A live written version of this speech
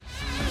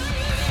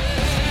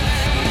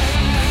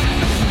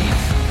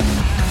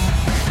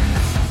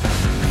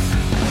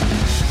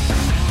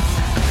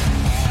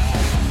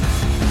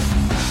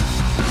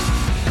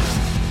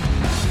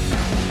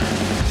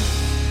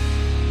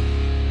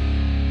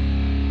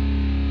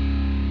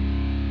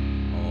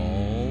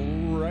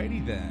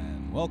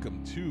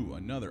welcome to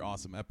another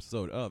awesome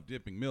episode of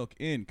Dipping Milk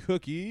in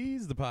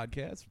Cookies, the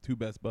podcast for two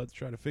best buds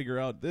try to figure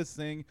out this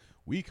thing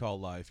we call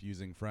life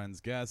using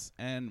friends, guests,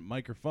 and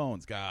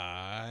microphones.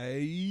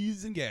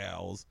 Guys and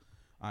gals,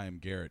 I am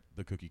Garrett,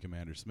 the Cookie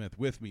Commander Smith.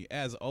 With me,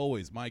 as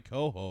always, my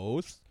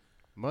co-host,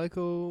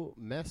 Michael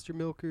Master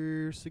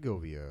Milker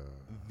Segovia.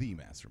 the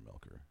Master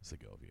Milker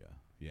Segovia.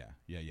 Yeah.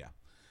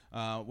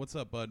 What's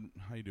up, bud?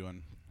 How you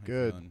doing? How you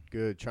Good, feeling?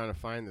 good. Trying to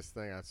find this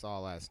thing I saw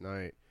last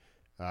night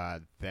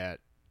that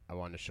I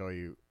wanted to show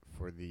you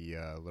for the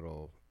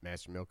little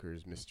Master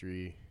Milker's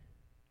mystery.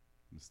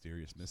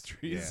 Mysterious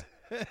mysteries.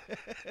 Yeah.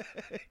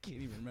 Can't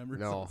even remember.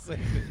 No.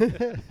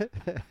 something.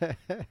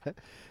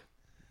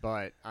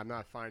 But I'm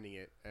not finding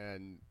it,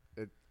 and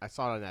I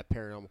saw it on that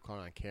Paranormal Caught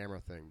on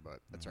Camera thing, but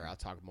that's all right. I'll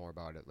talk more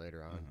about it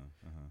later on.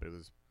 But it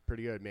was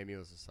pretty good. Maybe it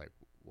was just like,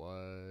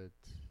 what?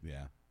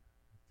 Yeah.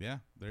 There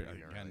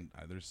Pretty again.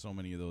 There's so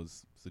many of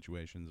those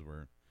situations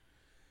where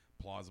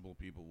plausible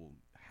people will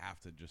have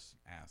to just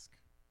ask,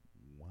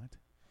 "What?"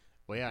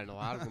 Well, yeah, and a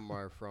lot of them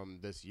are from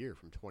this year,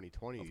 from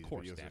 2020. Of these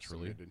course, videos are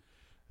naturally. submitted.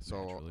 So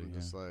Naturally, I'm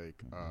just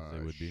like,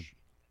 They would be.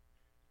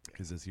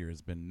 Because this year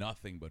has been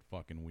nothing but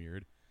fucking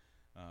weird.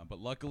 But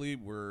luckily,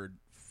 we're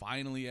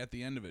finally at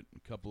the end of it. A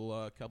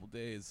couple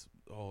days.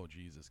 Oh,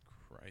 Jesus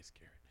Christ,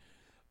 Garrett.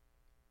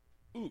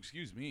 Ooh,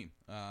 excuse me.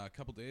 A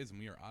couple days, and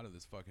we are out of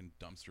this fucking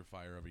dumpster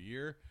fire of a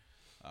year.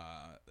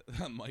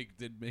 Mike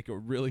did make a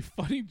really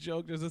funny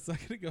joke just a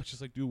second ago.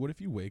 Just like, dude, what if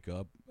you wake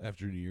up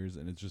after New Year's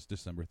and it's just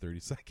December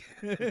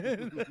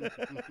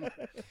 32nd?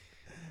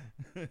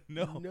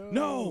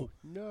 No,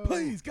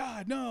 please,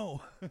 God,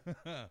 no.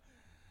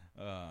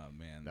 Oh,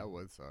 man. That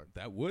would suck.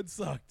 That would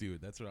suck,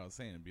 dude. That's what I was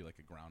saying. It'd be like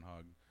a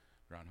Groundhog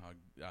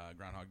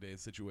Day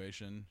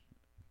situation.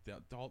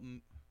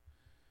 Dalton,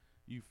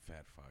 you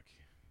fat fuck.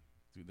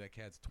 Dude, that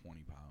cat's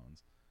 20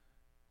 pounds.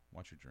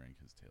 Watch your drink.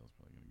 His tail's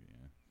probably going to get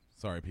you.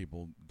 Sorry,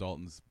 people.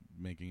 Dalton's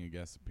making a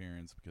guest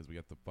appearance because we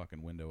got the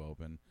fucking window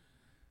open.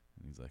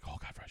 And he's like, oh,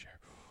 God, fresh air.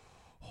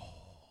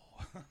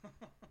 Oh.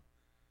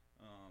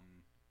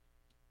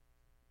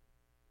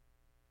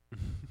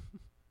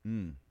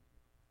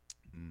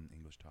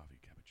 English toffee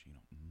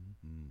cappuccino.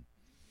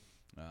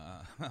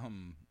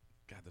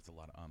 God, that's a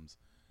lot of ums.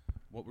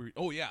 What were?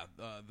 Oh yeah,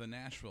 the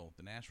Nashville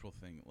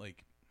thing.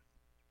 Like,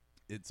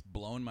 it's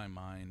blown my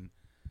mind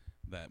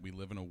that we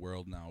live in a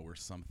world now where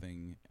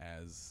something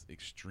as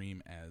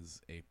extreme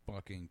as a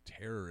fucking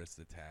terrorist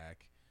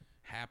attack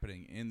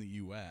happening in the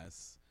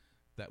U.S.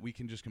 that we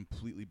can just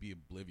completely be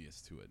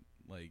oblivious to it.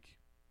 Like,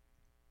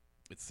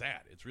 it's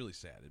sad. It's really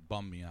sad. It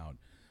bummed me out.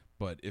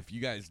 But if you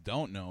guys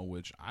don't know,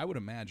 which I would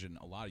imagine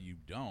a lot of you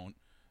don't,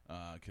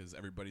 because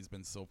everybody's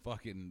been so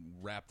fucking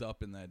wrapped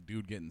up in that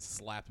dude getting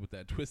slapped with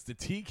that Twisted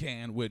Tea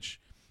can, which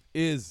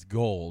is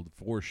gold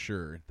for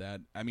sure. That,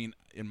 I mean,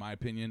 in my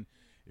opinion,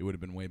 it would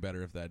have been way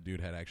better if that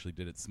dude had actually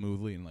did it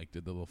smoothly and like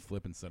did the little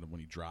flip instead of when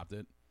he dropped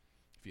it.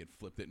 If he had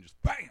flipped it and just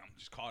bam,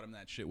 just caught him,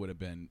 that shit would have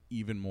been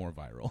even more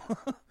viral.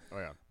 Oh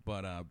yeah.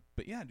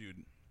 But yeah,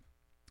 dude,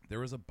 there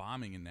was a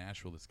bombing in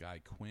Nashville. This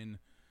guy Quinn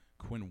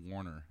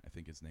Warner, I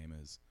think his name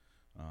is.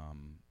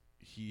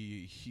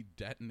 He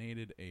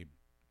detonated a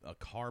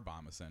car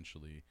bomb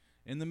essentially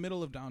in the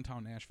middle of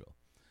downtown Nashville.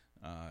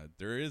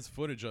 There is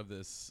footage of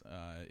this.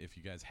 If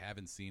you guys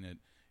haven't seen it,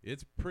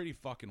 it's pretty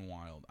fucking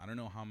wild. I don't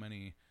know how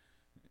many.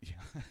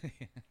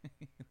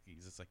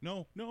 He's just like,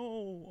 no.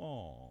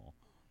 Oh,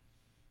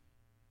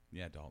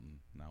 yeah, Dalton.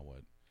 Now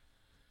what?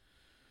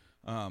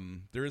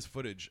 There is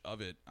footage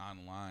of it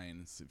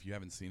online. So if you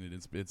haven't seen it,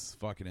 it's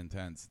fucking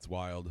intense. It's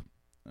wild.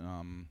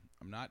 I'm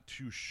not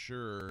too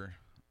sure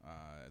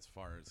as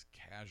far as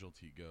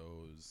casualty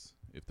goes,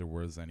 if there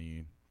was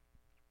any.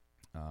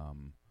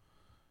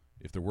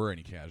 If there were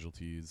any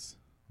casualties,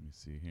 let me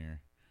see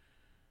here.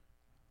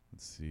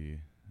 Let's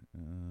see.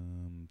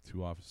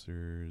 2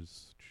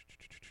 officers.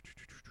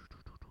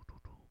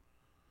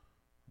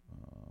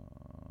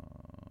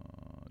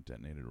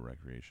 Detonated a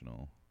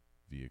recreational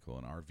vehicle,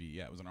 an RV.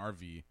 Yeah, it was an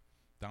RV.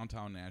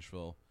 Downtown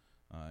Nashville,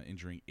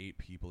 injuring 8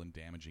 people and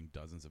damaging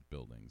dozens of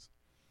buildings.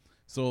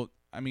 So,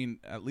 I mean,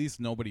 at least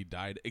nobody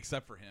died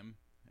except for him.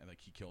 And, like,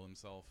 he killed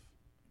himself.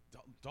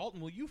 Dalton,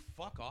 will you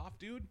fuck off,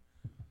 dude?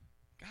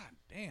 God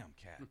damn,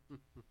 cat.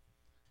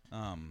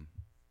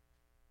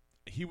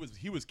 He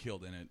was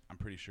killed in it, I'm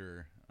pretty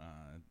sure.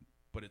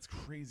 But it's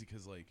crazy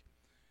because, like,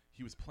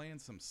 he was playing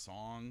some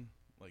song,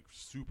 like,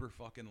 super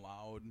fucking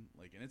loud.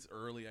 Like, and it's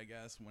early, I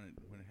guess, when it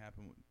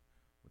happened.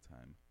 What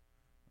time?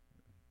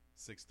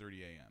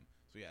 6:30 a.m.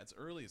 So, yeah, it's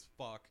early as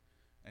fuck.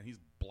 And he's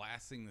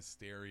blasting the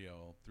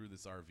stereo through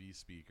this RV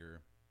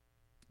speaker.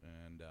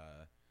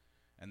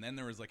 And then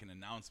there was, like, an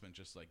announcement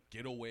just, like,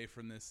 get away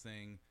from this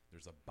thing.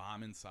 There's a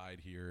bomb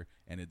inside here,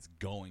 and it's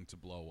going to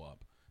blow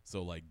up.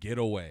 So, like, get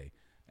away.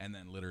 And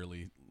then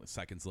literally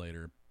seconds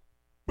later,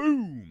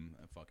 boom,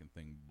 that fucking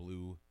thing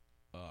blew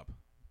up.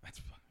 That's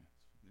fucking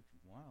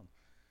wild.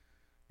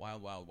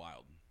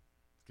 Wild.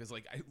 Because,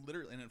 like, I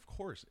literally, and of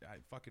course, I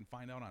fucking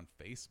find out on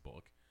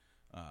Facebook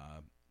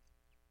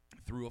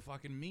through a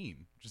fucking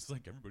meme. Just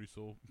like everybody's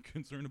so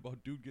concerned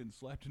about dude getting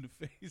slapped in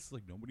the face.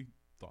 Like nobody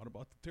thought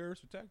about the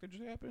terrorist attack that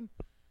just happened.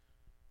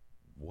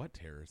 What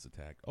terrorist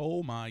attack?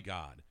 Oh my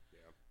God. Yeah.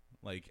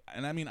 Like,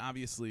 and I mean,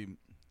 obviously,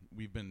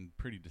 we've been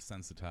pretty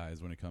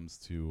desensitized when it comes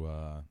to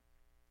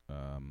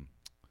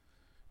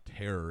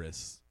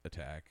terrorist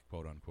attack,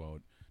 quote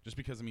unquote. Just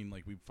because, I mean,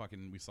 like, we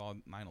saw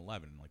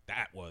 9/11. Like,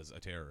 that was a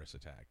terrorist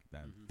attack.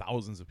 That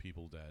thousands of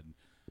people dead,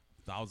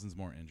 thousands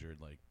more injured.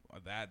 Like,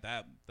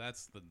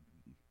 that's the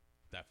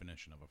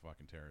definition of a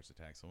fucking terrorist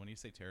attack. So when you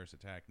say terrorist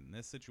attack in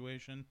this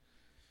situation,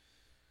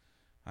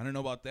 I don't know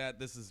about that.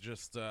 This is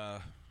just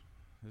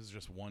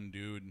one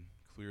dude,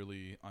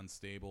 clearly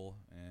unstable,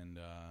 and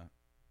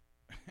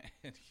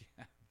and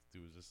yeah,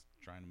 dude was just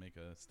trying to make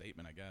a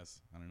statement, I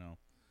guess. I don't know,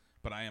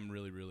 but I am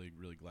really, really,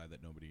 really glad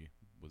that nobody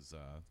was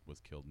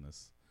killed in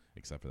this,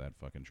 except for that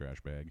fucking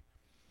trash bag.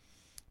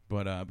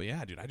 But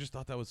yeah, dude, I just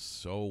thought that was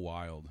so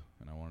wild,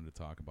 and I wanted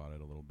to talk about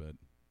it a little bit.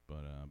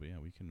 But yeah,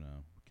 we can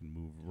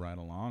move right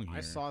along here.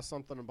 I saw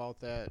something about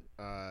that.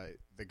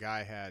 The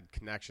guy had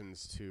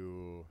connections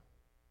to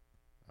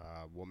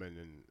a woman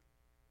in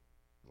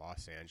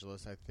Los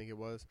Angeles, I think it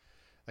was.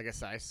 Like I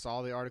said, I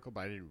saw the article,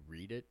 but I didn't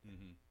read it.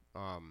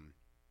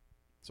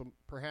 So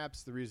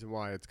perhaps the reason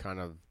why it's kind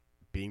of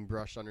being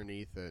brushed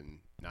underneath and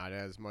not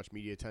as much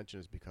media attention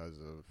is because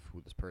of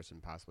who this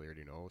person possibly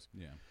already knows.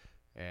 Yeah.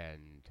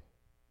 And,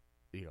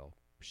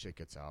 shit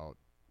gets out.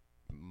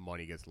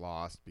 Money gets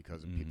lost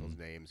because of people's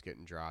names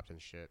getting dropped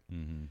and shit.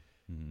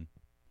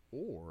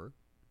 Or,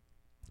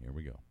 here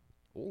we go.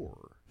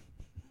 Or,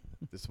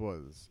 this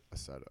was a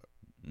setup.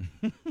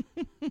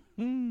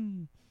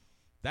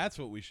 That's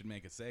what we should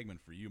make a segment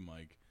for you,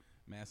 Mike.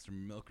 Master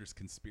Milker's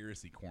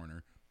Conspiracy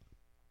Corner.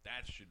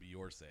 That should be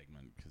your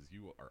segment because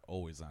you are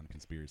always on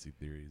conspiracy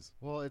theories.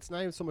 Well, it's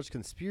not even so much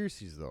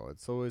conspiracies, though.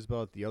 It's always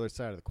about the other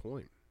side of the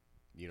coin,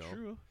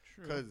 True.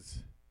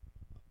 Because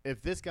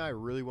if this guy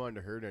really wanted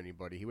to hurt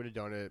anybody, he would have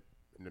done it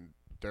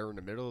during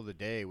the middle of the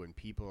day when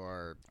people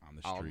are on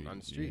the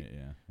out street.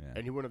 Yeah.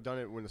 And he wouldn't have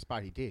done it when the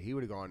spot he did. He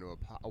would have gone to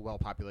a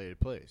well-populated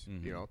place,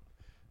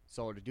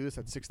 So to do this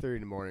at 6:30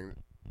 in the morning,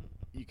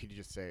 you could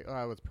just say,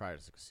 oh, it was probably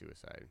just a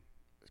suicide.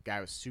 This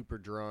guy was super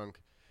drunk,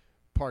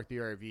 parked the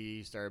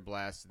RV, started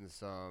blasting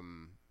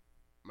some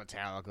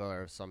Metallica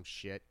or some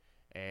shit,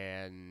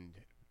 and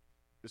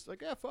just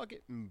like, yeah, fuck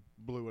it, and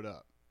blew it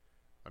up.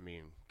 I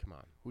mean, come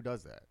on. Who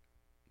does that?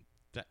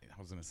 I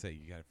was going to say,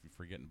 you got to be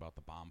forgetting about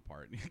the bomb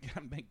part. You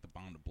got to make the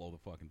bomb to blow the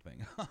fucking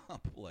thing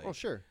up. Oh,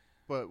 sure.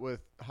 But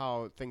with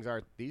how things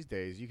are these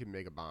days, you can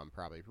make a bomb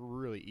probably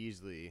really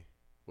easily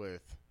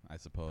with, I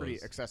suppose,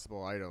 pretty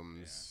accessible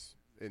items.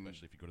 Yeah.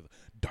 Especially if you go to the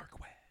dark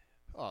web.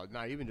 Oh,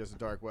 not even just the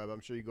dark web. I'm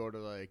sure you go to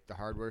like the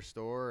hardware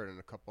store and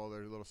a couple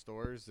other little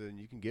stores, and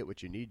you can get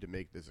what you need to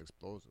make this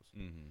explosives.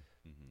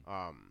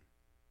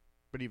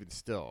 But even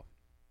still,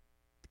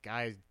 the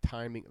guy's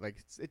timing, like,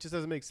 it just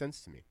doesn't make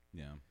sense to me.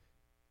 Yeah.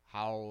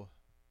 How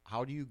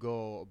do you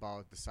go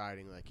about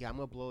deciding, like, yeah, I'm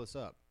gonna blow this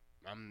up?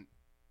 I'm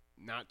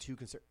not too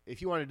concerned. If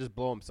he wanted to just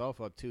blow himself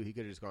up too, he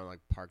could have just gone like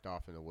parked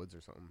off in the woods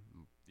or something.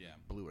 Yeah.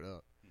 Blew it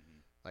up.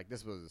 Like it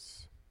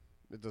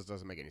just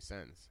doesn't make any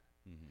sense.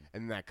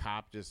 And that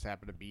cop just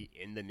happened to be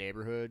in the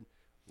neighborhood.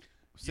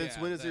 Since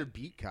when is there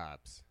beat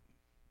cops?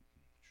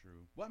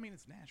 True. Well, I mean,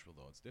 it's Nashville,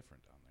 though. It's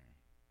different down there.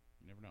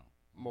 You never know.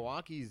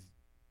 Milwaukee's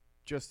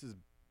just as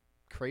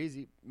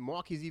crazy.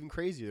 Milwaukee's even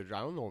crazier. I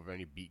don't know of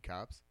any beat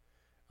cops.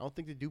 I don't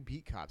think they do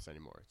beat cops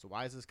anymore. So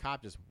why is this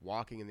cop just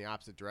walking in the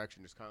opposite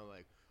direction? Just kind of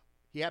like,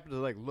 he happened to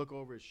like look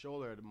over his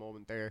shoulder at a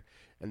moment there,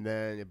 and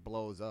then it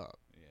blows up.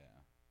 Yeah.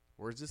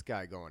 Where's this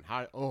guy going?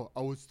 I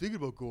was thinking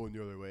about going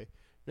the other way.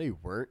 No, you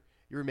weren't.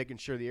 You were making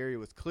sure the area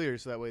was clear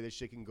so that way this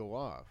shit can go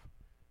off.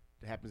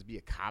 There happens to be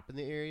a cop in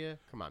the area.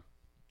 Come on.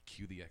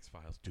 Cue the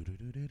X-Files. Dude,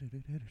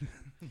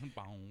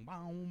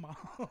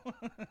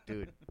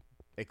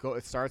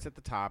 it starts at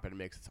the top and it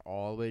makes it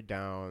all the way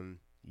down.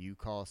 You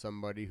call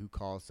somebody who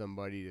calls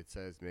somebody that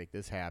says, make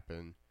this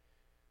happen.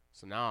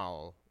 So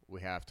now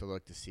we have to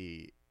look to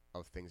see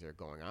of things that are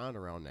going on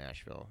around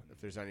Nashville. If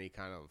there's any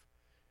kind of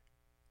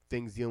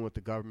things dealing with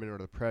the government or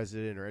the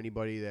president or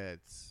anybody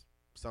that's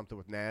something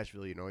with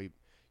Nashville, you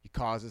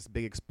cause this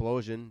big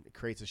explosion. It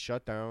creates a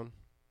shutdown.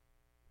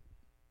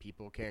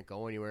 People can't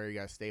go anywhere. You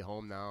got to stay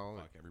home now.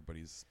 Fuck,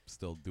 everybody's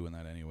still doing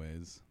that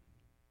anyways.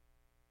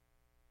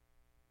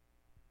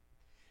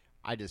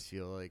 I just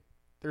feel like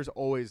there's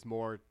always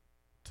more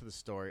to the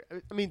story.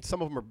 I mean,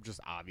 some of them are just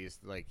obvious.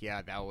 Like,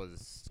 yeah, that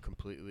was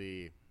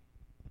completely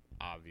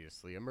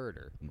obviously a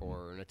murder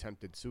or an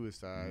attempted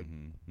suicide,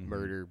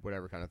 murder,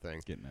 whatever kind of thing.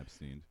 Getting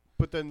Epstein.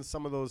 But then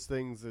some of those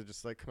things are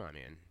just like, come on,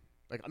 man.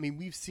 Like, I mean,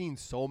 we've seen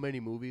so many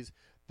movies.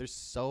 There's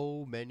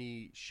so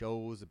many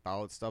shows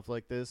about stuff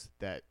like this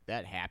that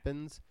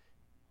happens.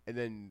 And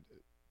then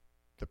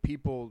the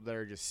people that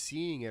are just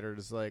seeing it are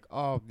just like,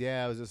 oh,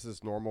 yeah, it was just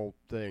this normal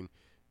thing.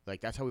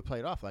 Like, that's how we play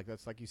it off. Like,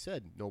 that's like you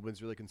said.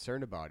 Nobody's really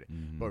concerned about it.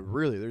 But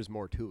really, there's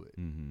more to it.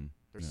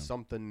 There's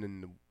something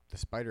in the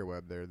spider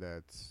web there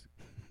that's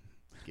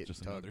getting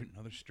just tugged.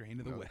 another strain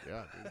of the web.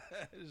 Yeah,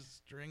 dude.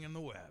 String in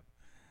the web.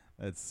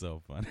 That's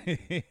so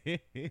funny.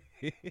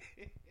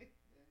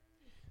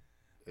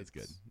 That's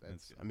good.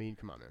 That's good. I mean,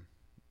 come on, man.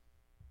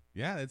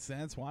 Yeah,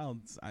 that's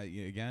wild. It's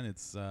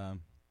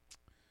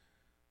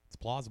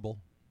plausible,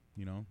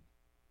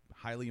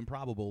 highly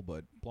improbable,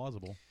 but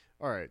plausible.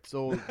 All right,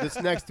 so this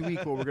next week,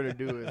 what we're gonna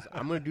do is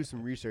I'm gonna do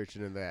some research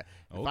into that.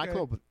 If I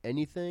come up with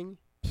anything,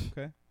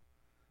 okay,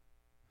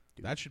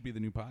 that should be the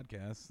new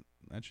podcast.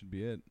 That should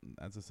be it.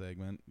 That's a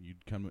segment.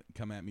 You'd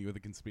come at me with a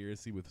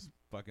conspiracy with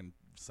fucking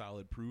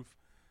solid proof,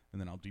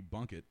 and then I'll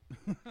debunk it.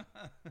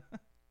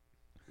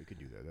 We could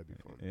do that. That'd be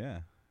fun.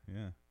 Yeah.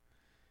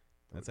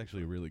 That's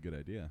actually a really good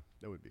idea.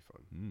 That would be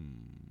fun.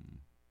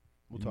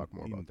 We'll In- talk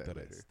more about that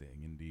later.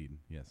 Interesting, indeed.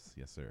 Yes,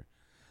 sir.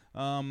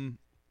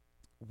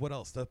 What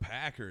else? The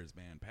Packers,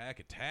 man.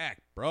 Pack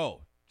attack,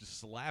 bro. Just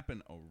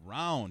slapping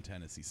around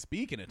Tennessee.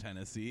 Speaking of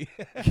Tennessee.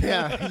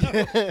 Yeah.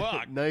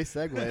 Fuck. Nice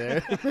segue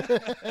there.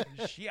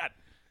 Shit.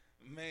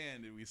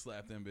 Man, did we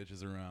slap them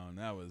bitches around.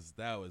 That was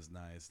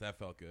nice. That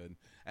felt good.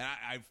 And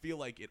I feel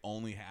like it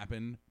only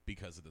happened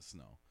because of the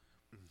snow.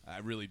 I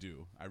really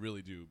do.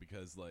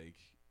 Because,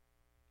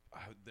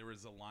 there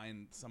was a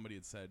line somebody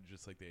had said,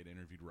 just like they had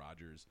interviewed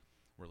Rodgers,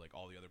 where,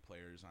 all the other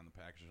players on the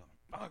Packers are like,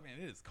 oh, man,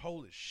 it is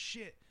cold as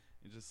shit.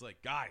 It's just like,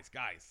 guys,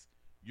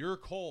 you're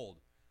cold.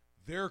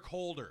 They're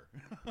colder.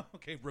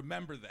 Okay,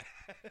 remember that.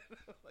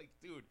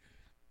 Dude,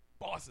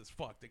 boss is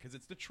fucked because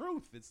it's the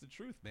truth. It's the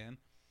truth, man.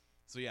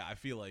 So, yeah, I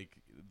feel like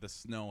the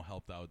snow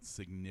helped out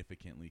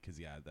significantly because,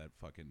 that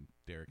fucking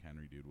Derrick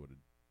Henry dude would have.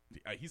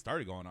 He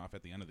started going off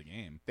at the end of the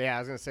game. Yeah, I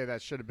was gonna say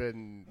that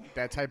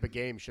type of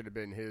game should have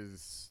been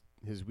his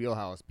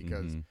wheelhouse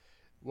because,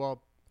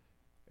 well,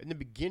 in the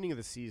beginning of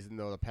the season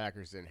though, the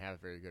Packers didn't have a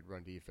very good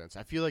run defense.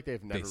 I feel like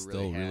they've never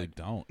really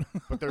don't.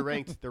 But they're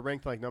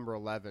ranked like number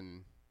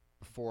 11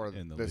 before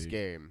this league.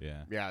 Game.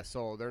 Yeah.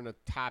 So they're in the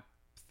top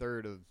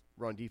third of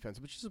run defense,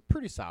 which is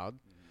pretty solid.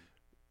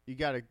 You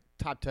got a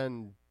top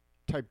 10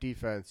 type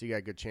defense, you got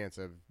a good chance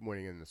of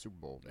winning in the Super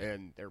Bowl,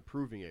 and they're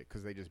proving it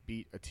because they just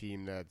beat a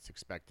team that's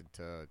expected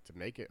to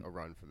make it a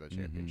run for the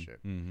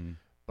championship. Mm-hmm.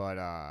 But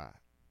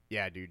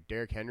yeah, dude,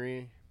 Derrick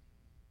Henry,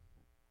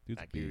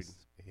 dude's a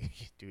beast.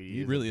 Dude,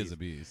 he really is a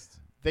beast.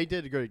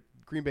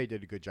 Green Bay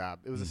did a good job.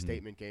 It was a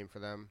statement game for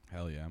them.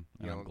 Hell yeah.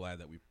 And I'm glad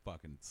that we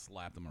fucking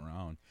slapped them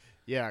around.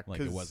 Yeah,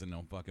 it wasn't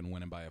no fucking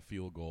winning by a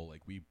field goal.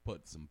 We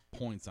put some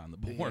points on the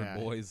board,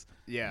 boys.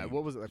 Yeah,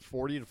 what was it,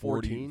 40 to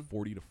 14?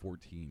 40 to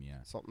 14,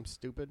 yeah. Something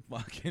stupid.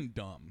 Fucking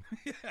dumb.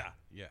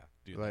 Yeah.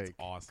 Dude, that's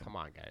awesome. Come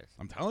on, guys.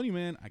 I'm telling you,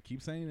 man. I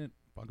keep saying it.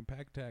 Fucking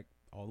Pack Attack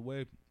all the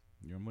way.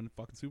 You're going to win the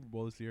fucking Super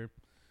Bowl this year.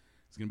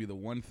 It's going to be the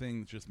one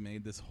thing that just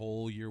made this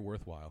whole year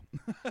worthwhile.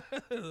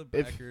 The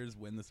Packers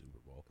win the Super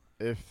Bowl.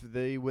 If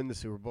they win the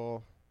Super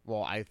Bowl,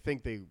 well, I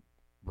think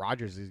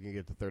Rodgers is going to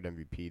get the third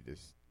MVP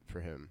for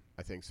him.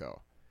 I think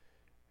so.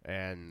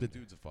 And the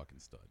dude's a fucking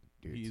stud.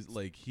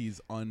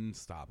 He's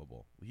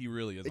unstoppable. He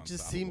really is. It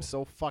just seems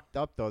so fucked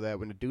up though that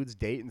when a dude's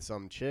dating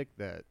some chick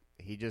that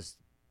he just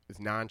is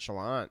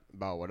nonchalant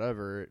about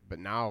whatever, but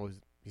now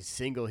he's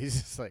single.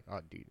 He's just like, oh,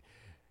 dude,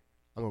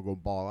 I'm gonna go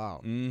ball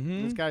out.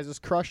 Mm-hmm. This guy's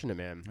just crushing it,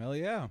 man. Hell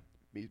yeah.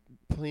 He's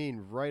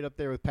playing right up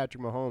there with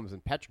Patrick Mahomes,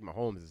 and Patrick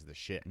Mahomes is the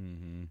shit.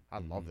 Mm-hmm. I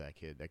love that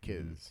kid. That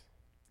kid is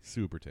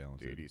super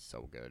talented. Dude, he's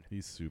so good.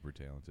 He's super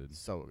talented.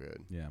 So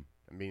good. Yeah.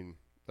 I mean,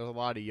 there's a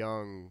lot of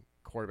young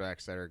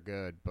quarterbacks that are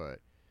good,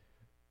 but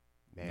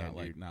man,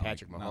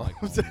 Patrick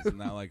Mahomes.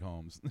 Not like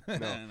Holmes.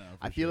 No,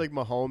 I feel like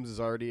Mahomes is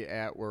already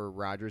at where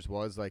Rodgers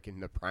was, in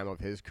the prime of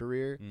his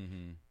career,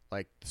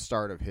 the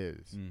start of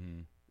his. Mm-hmm.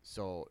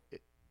 So,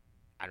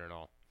 I don't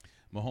know.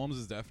 Mahomes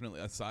is definitely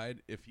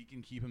aside if he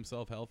can keep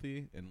himself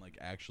healthy and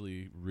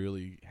actually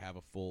really have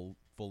a full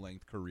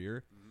length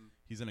career.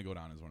 He's gonna go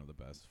down as one of the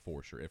best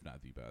for sure, if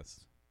not the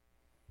best.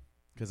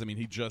 Because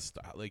he just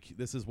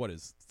this is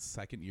his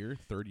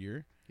third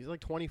year. He's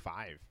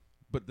 25.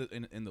 But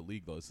in the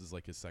league though, this is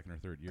his second or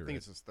third year. I think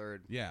it's his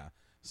third. Yeah.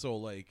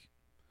 So if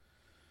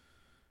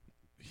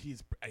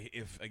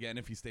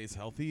he stays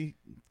healthy,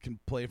 can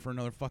play for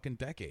another fucking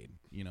decade,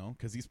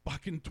 because he's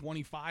fucking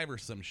 25 or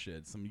some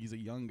shit. He's a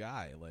young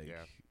guy,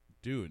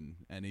 dude,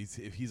 and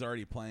if he's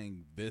already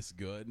playing this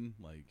good,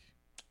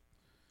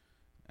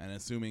 and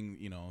assuming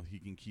he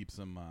can keep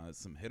some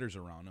hitters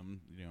around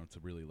him, to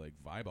really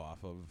vibe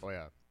off of. Oh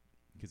yeah,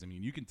 because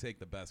you can take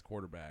the best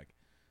quarterback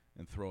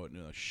and throw it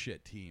into a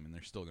shit team, and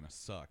they're still gonna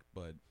suck.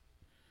 But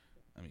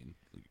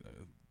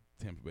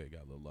Tampa Bay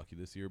got a little lucky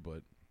this year,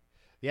 but.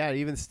 Yeah,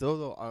 even still,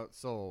 though,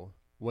 so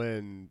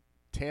when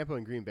Tampa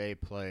and Green Bay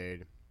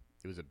played,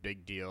 it was a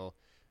big deal.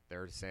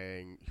 They're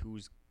saying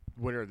who's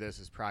winner of this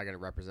is probably going to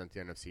represent the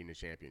NFC in the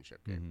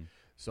championship game. Mm-hmm.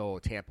 So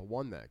Tampa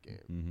won that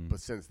game. Mm-hmm. But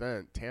since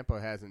then, Tampa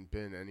hasn't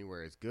been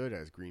anywhere as good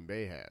as Green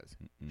Bay has.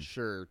 Mm-hmm.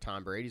 Sure,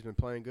 Tom Brady's been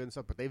playing good and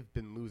stuff, but they've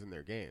been losing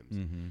their games.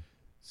 Mm-hmm.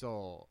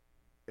 So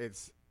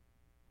it's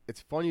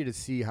funny to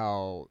see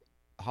how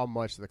how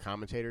much the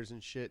commentators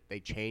and shit, they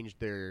changed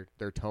their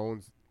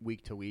tones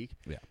week to week.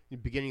 Yeah. In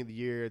the beginning of the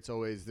year, it's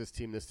always this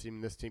team, this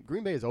team, this team.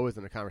 Green Bay is always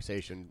in the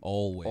conversation.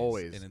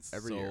 Always. And it's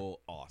every so year.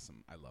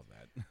 awesome. I love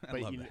that. I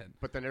But love that.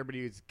 But then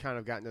everybody's kind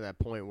of gotten to that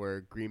point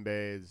where Green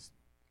Bay is,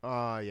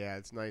 yeah,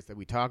 it's nice that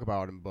we talk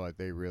about them, but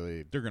they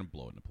really, They're going to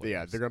blow it in the playoffs.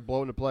 yeah, they're going to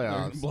blow in the They're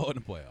gonna playoffs. blow it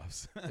in the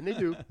playoffs. And they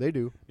do. They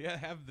do. Yeah,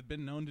 have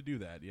been known to do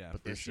that. Yeah,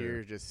 But for this sure.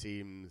 year just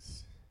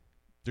seems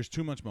There's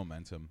too much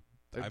momentum.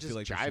 they're I just feel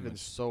like there's too jiving much-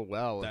 so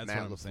well with That's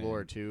Matt what I'm LaFleur,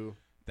 saying. too.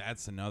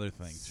 That's another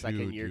thing.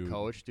 Second year dude.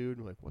 coach, dude.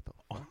 Like, what the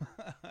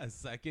fuck? A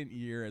second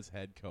year as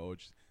head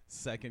coach,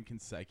 second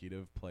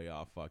consecutive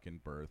playoff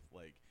fucking berth,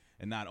 like,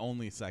 and not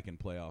only second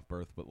playoff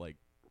berth, but like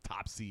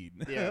top seed.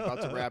 Yeah,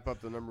 about to wrap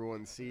up the number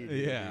 1 seed.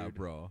 Yeah, dude.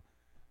 bro.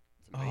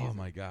 It's amazing. Oh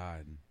my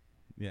god.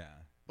 Yeah.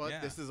 But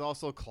yeah. this is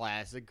also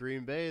classic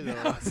Green Bay, though.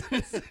 I was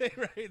gonna say,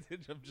 right?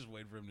 I'm just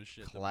waiting for him to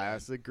shit. the bed.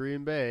 Classic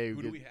Green Bay.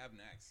 Who do we have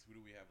next? Who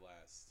do we have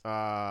last?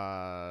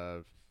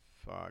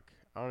 Fuck.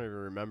 I don't even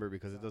remember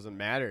because it doesn't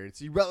matter.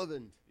 It's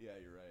irrelevant. Yeah,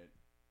 you're right.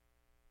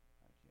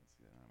 I can't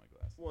see that on my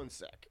glasses. 1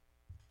 sec.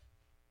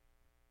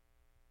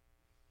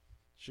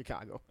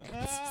 Chicago.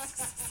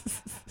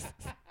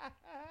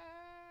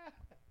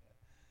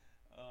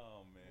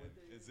 Oh man,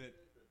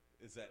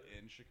 is that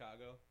in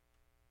Chicago?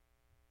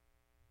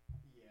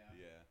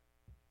 Yeah.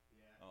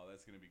 Oh,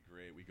 that's gonna be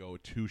great. We go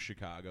to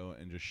Chicago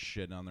and just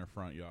shit on their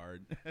front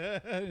yard.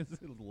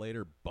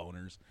 Later,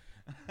 boners.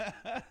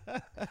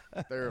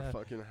 They're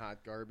fucking hot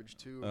garbage,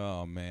 too.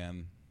 Oh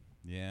man,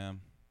 yeah.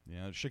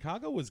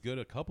 Chicago was good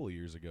a couple of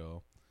years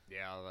ago.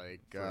 Yeah,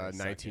 like For a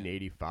second.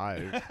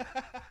 1985.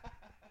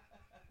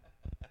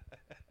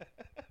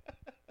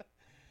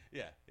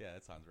 Yeah,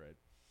 that sounds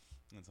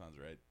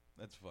right.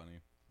 That's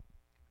funny.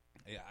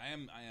 Yeah, I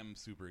am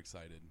super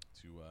excited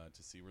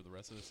to see where the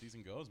rest of the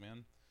season goes,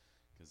 man.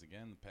 Because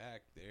again, the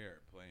Pack, they're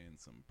playing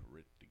some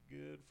pretty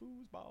good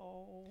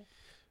foosball.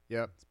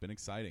 Yep. It's been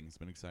exciting. It's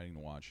been exciting to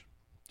watch.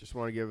 Just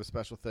want to give a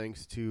special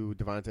thanks to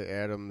Devontae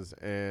Adams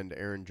and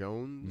Aaron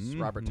Jones,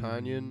 Robert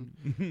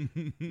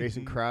Tanyan,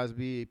 Mason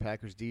Crosby,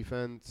 Packers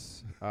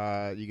defense.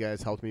 You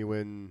guys helped me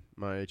win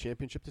my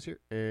championship this year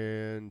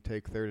and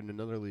take third in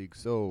another league.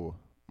 So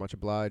much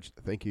obliged.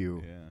 Thank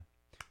you.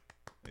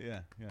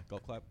 Yeah.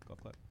 Golf clap.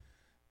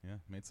 Yeah,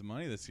 made some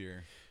money this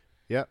year.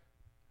 Yep.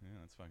 Yeah,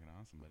 that's fucking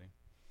awesome, buddy.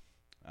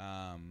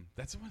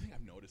 That's the one thing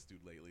I've noticed,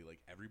 dude, lately. Like,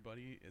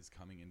 everybody is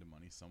coming into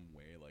money some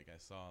way. Like, I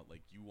saw,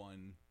 like, you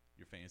won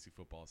your fantasy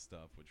football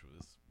stuff, which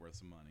was worth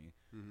some money.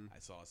 Mm-hmm. I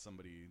saw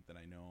somebody that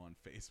I know on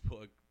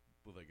Facebook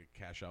with, like, a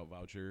cash-out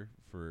voucher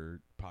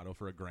for Pato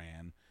for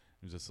 $1,000. It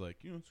was just like,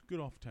 it's good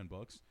off $10.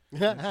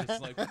 And it's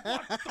just like, what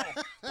the fuck?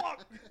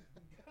 God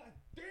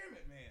damn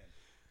it, man.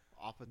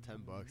 Off of $10.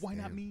 Why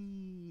not damn.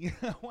 me?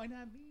 Why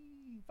not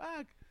me?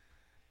 Fuck.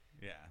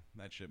 Yeah,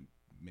 that shit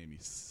made me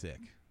sick.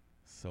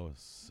 So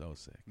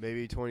sick.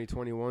 Maybe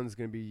 2021 is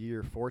going to be year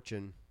of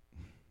fortune.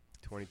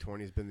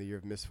 2020 has been the year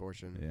of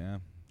misfortune. Yeah,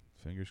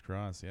 fingers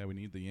crossed. Yeah, we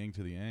need the yin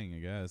to the yang, I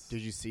guess.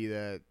 Did you see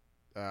that?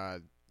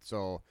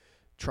 So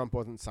Trump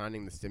wasn't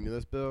signing the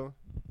stimulus bill,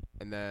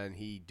 and then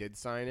he did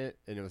sign it,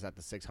 and it was at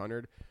the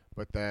 600.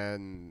 But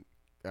then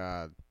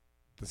the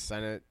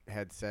Senate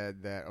had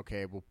said that,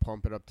 okay, we'll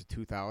pump it up to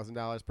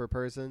 $2,000 per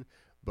person,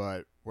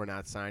 but we're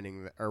not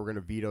signing, or we're going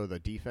to veto the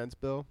defense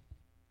bill.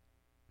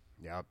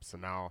 Yep. So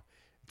now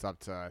it's up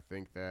to, I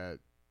think, that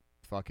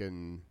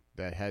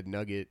head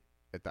nugget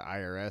at the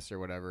IRS or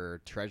whatever,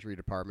 Treasury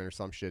Department or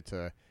some shit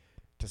to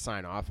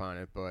sign off on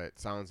it. But it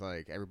sounds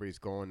like everybody's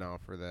going now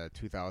for the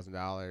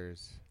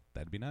 $2,000.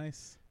 That'd be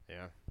nice.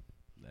 Yeah.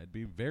 That'd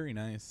be very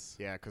nice.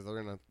 Yeah, because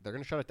they're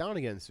gonna shut it down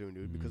again soon,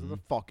 dude, because of the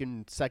Mhm.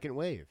 fucking second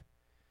wave.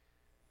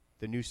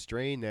 The new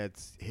strain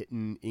that's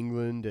hitting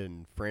England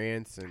and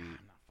France and I'm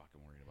not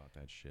fucking worried about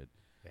that shit.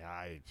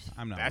 yeah,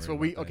 I'm not. that's worried what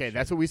we about that shit.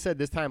 that's what we said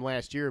this time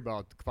last year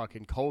about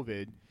fucking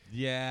COVID.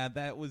 Yeah,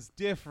 that was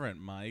different,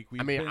 Mike.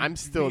 I'm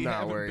still we not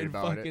haven't worried been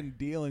about it. fucking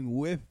dealing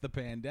with the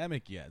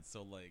pandemic yet,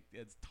 so like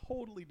it's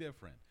totally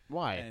different.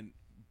 Why? And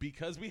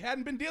because we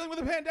hadn't been dealing with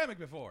a pandemic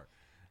before.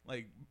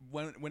 Like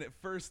when it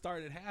first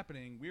started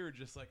happening, we were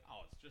just like,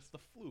 oh, it's just the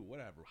flu,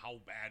 whatever.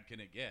 How bad can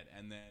it get?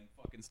 And then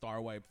fucking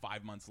star wipe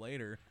 5 months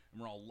later, and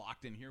we're all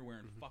locked in here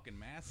wearing fucking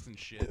masks and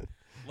shit.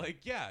 Like,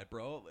 yeah,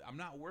 bro, I'm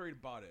not worried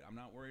about it. I'm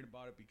not worried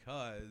about it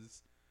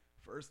because,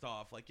 first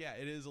off, like, yeah,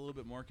 it is a little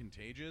bit more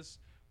contagious,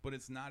 but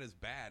it's not as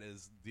bad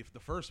as the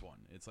first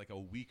one. It's like a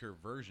weaker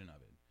version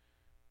of it.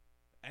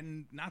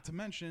 And not to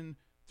mention,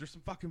 there's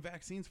some fucking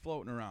vaccines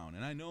floating around.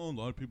 And I know a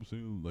lot of people say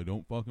they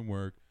don't fucking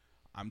work.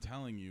 I'm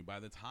telling you, by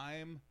the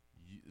time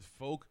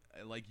folk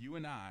like you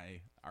and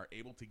I are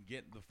able to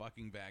get the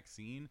fucking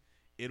vaccine,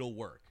 it'll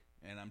work.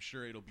 And I'm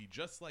sure it'll be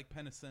just like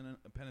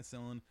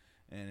penicillin,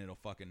 and it'll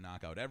fucking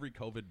knock out every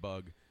COVID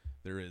bug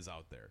there is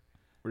out there.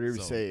 What did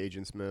you So- say,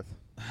 Agent Smith?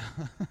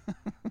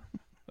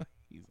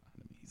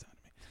 He's on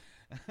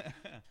to me.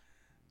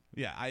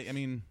 Yeah, I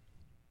mean,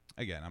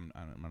 again,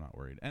 I'm not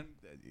worried. And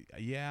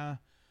yeah,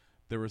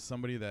 there was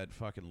somebody that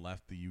fucking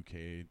left the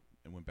UK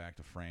and went back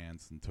to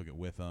France and took it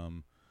with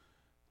them.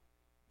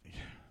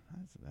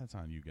 That's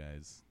on you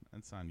guys.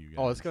 That's on you guys.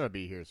 Oh, it's gonna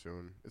be here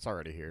soon. It's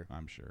already here.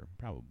 I'm sure.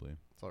 Probably.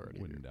 It's already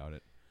Wouldn't here. doubt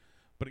it.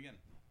 But again,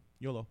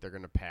 YOLO. They're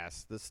gonna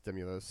pass the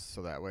stimulus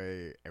so that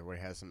way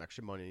everybody has some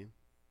extra money,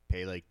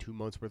 pay like 2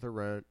 months worth of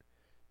rent,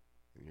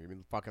 and you're gonna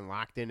be fucking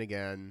locked in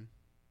again.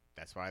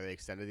 That's why they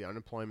extended the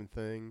unemployment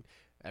thing.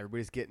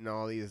 Everybody's getting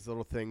all these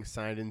little things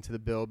signed into the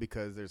bill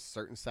because there's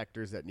certain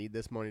sectors that need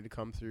this money to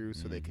come through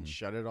so they can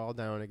shut it all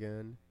down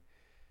again.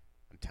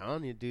 I'm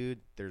telling you,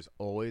 dude, there's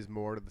always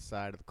more to the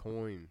side of the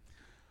coin.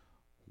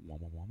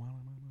 It's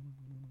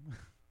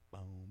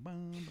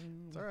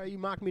all right, you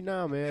mock me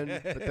now,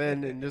 man. But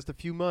then in just a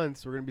few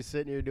months, we're going to be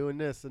sitting here doing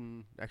this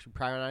and actually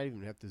probably not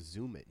even have to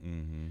Zoom it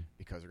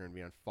because we're going to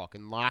be on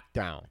fucking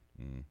lockdown.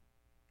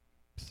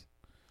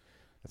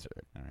 That's all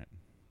right. All right.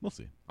 We'll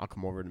see. I'll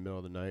come over in the middle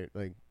of the night,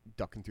 like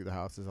ducking through the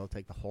houses. I'll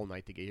take the whole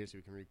night to get here so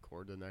we can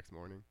record the next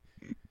morning.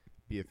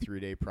 Be a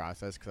 3-day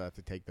process because I have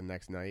to take the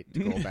next night to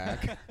go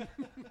back.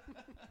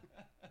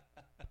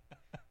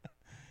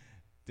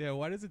 Dad,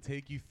 why does it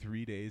take you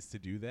 3 days to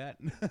do that?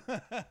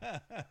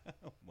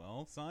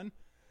 Well, son,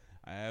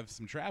 I have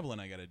some traveling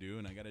I got to do,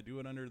 and I got to do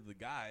it under the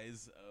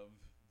guise of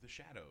the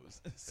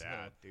shadows. So.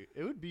 Yeah, dude.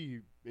 It would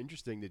be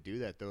interesting to do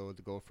that, though,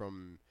 to go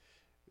from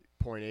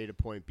point A to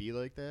point B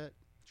like that.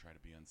 Try to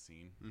be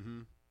unseen.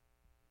 Mm-hmm.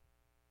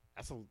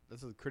 That's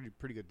a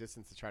pretty good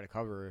distance to try to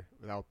cover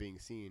without being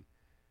seen.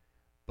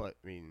 But,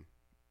 I mean,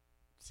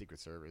 Secret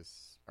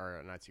Service,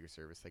 or not Secret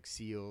Service, like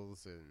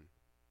SEALs and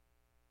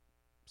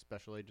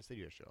special agents, they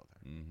do that shit all the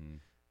time. Mm-hmm.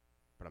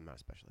 But I'm not a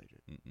special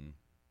agent.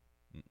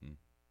 Mm-mm.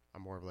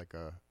 I'm more of like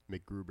a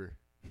McGruber.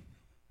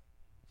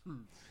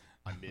 I'm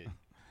mid.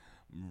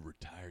 I'm a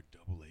retired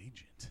double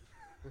agent.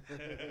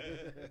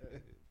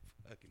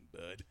 Fucking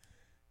bud.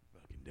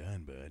 Fucking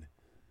done, bud.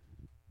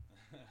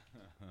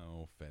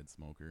 Oh, Fed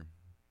smoker.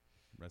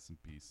 Rest in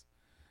peace.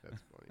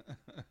 That's funny.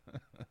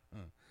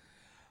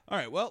 All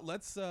right, well,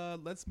 let's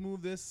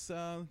move this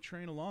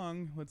train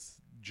along. Let's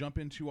jump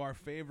into our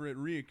favorite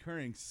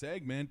reoccurring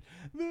segment,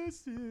 the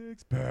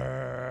Six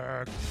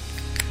Pack.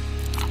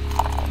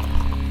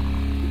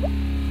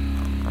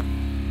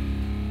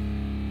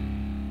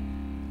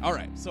 All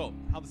right, so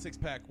how the Six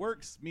Pack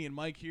works, me and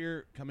Mike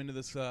here come into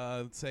this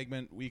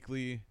segment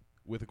weekly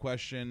with a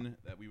question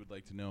that we would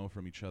like to know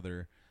from each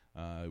other.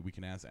 We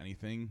can ask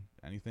anything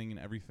and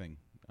everything,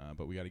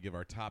 but we got to give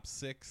our top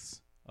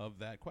 6 of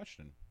that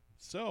question.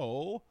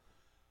 So,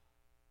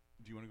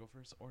 do you want to go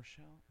first, or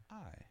shall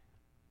I?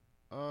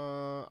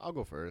 I'll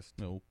go first.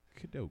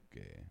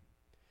 Okie-dokie.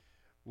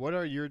 What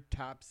are your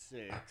top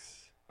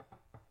 6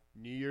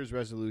 New Year's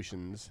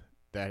resolutions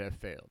that have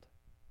failed?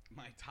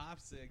 My top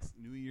 6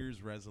 New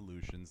Year's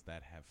resolutions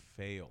that have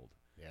failed.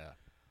 Yeah.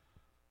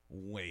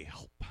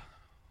 Well,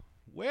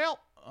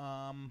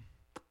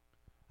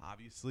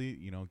 obviously,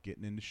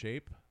 getting into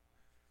shape.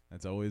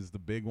 That's always the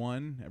big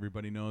one.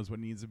 Everybody knows what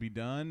needs to be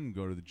done.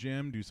 Go to the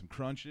gym, do some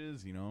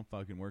crunches,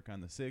 fucking work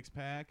on the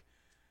 6-pack.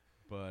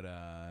 But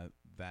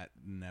that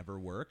never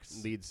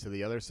works. Leads to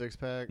the other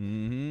 6-pack.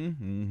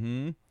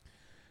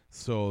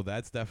 So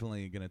that's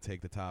definitely going to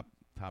take the top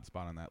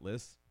spot on that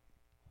list.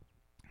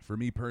 For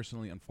me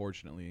personally,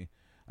 unfortunately,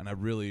 and I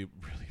really,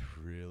 really,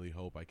 really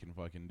hope I can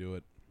fucking do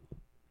it.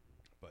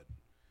 But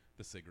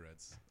the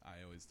cigarettes,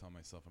 I always tell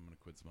myself I'm going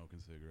to quit smoking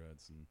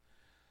cigarettes, and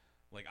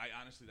I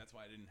honestly, that's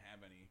why I didn't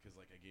have any, because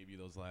I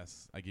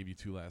gave you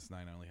 2 last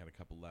night. I only had a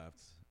couple left,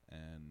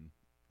 and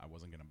I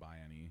wasn't going to buy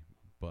any.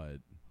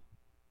 But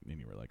then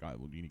you were like, "Oh,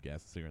 well, do you need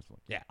gas and cigarettes?" I'm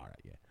like, yeah, all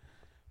right, yeah.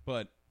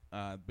 But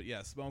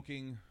yeah,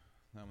 smoking,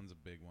 that one's a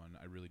big one.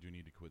 I really do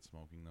need to quit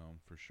smoking though,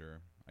 for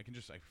sure. I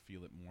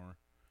feel it more.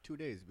 2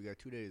 days. We got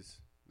 2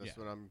 days. That's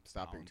when I'm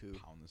stopping too.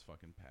 Pound this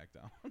fucking pack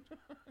down. 2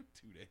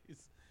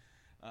 days.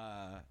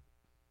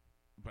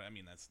 But I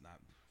mean, that's not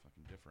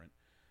fucking different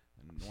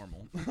than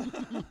normal.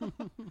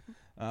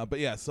 But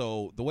yeah,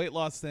 so the weight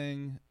loss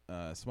thing,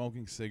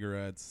 smoking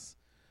cigarettes,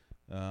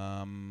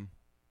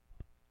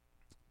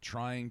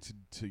 trying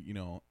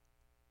to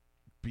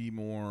be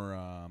more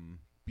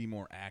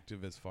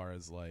active as far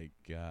as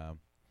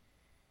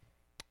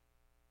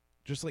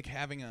just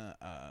having an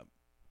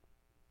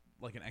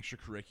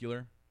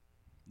extracurricular.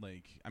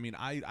 I mean,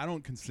 I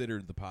don't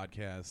consider the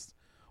podcast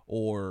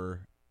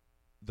or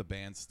the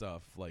band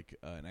stuff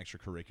an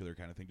extracurricular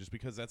kind of thing, just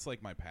because that's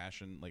my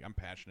passion. I'm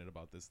passionate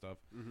about this stuff.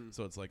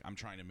 So it's I'm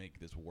trying to make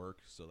this work,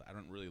 so that I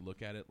don't really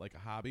look at it like a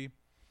hobby.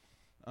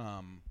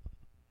 Fucking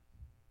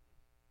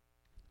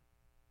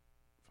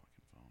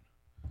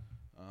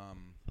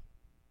phone.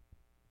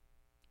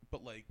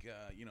 But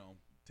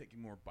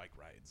taking more bike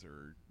rides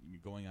or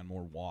going on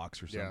more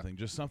walks or something,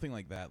 just something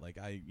like that.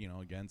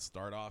 Again,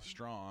 start off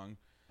strong,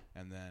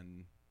 and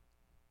then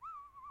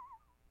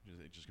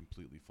it just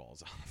completely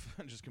falls off.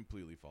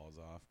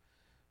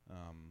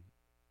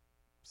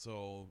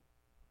 So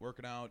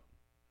working out,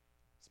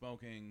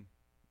 smoking,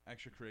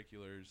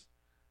 extracurriculars,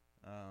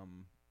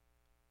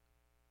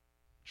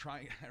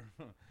 trying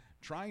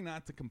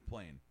not to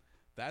complain.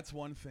 That's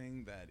one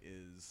thing that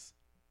is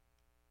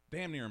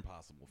damn near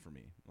impossible for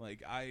me.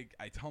 I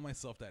tell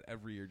myself that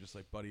every year, just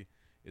buddy,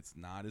 It's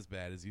not as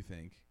bad as you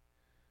think.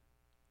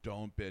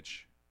 Don't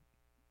bitch.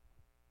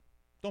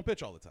 Don't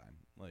bitch all the time.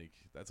 Like,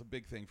 that's a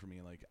big thing for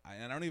me. Like,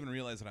 I don't even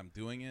realize that I'm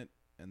doing it,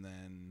 and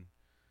then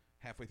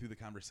halfway through the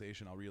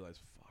conversation, I'll realize,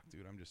 fuck,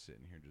 dude, I'm just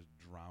sitting here just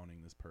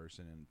drowning this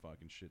person in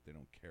fucking shit they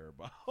don't care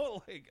about.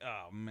 Like,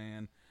 oh,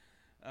 man.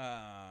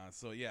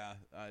 So, yeah,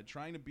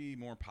 trying to be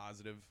more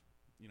positive.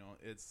 You know,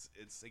 it's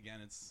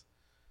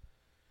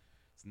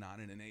not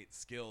an innate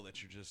skill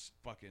that you're just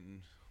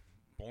fucking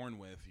born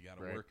with. You got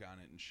to Right. work on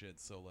it and shit.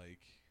 So, like,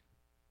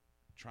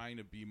 trying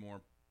to be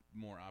more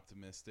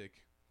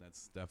optimistic.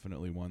 That's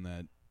definitely one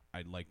that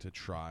I'd like to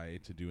try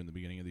to do in the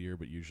beginning of the year,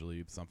 but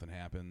usually something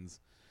happens,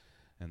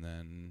 and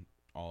then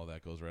all of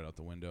that goes right out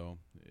the window.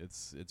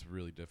 It's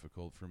really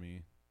difficult for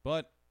me,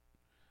 but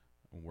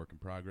I'm a work in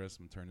progress.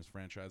 I'm turning this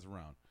franchise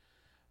around.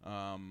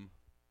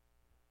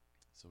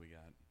 So we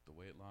got the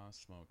weight loss,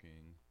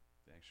 smoking,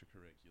 the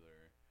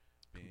extracurricular,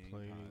 being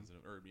Complaining.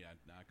 positive, or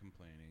not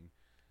complaining.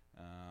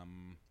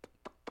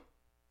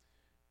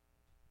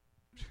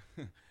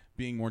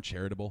 Being more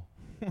charitable,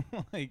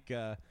 like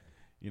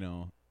you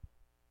know,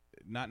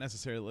 not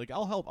necessarily like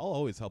I'll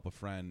always help a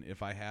friend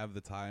if I have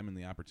the time and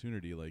the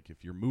opportunity. Like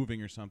if you're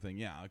moving or something,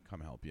 yeah, I'll come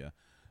help you.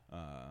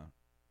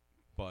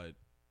 But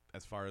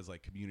as far as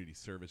like community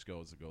service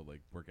goes, to go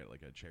like work at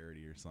like a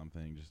charity or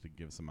something just to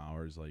give some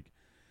hours. Like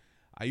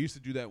I used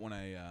to do that when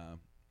I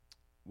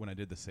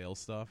did the sales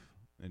stuff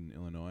in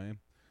Illinois,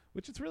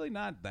 which it's really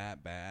not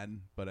that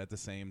bad, but at the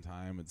same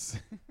time, it's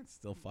it's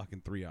still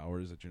fucking 3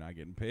 hours that you're not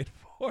getting paid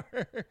for.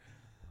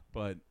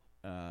 But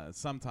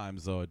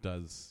sometimes though, it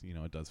does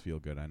feel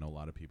good. I know a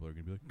lot of people are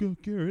gonna be like, "Go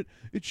Garrett,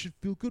 it should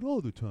feel good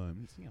all the time."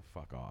 It's,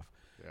 fuck off.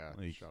 Yeah,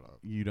 Like, shut up.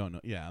 You don't know.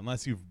 Yeah,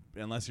 unless you're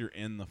in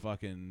the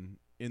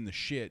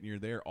shit and you're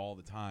there all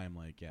the time.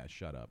 Like, yeah,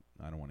 shut up.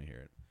 I don't want to hear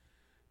it.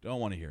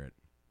 Don't want to hear it.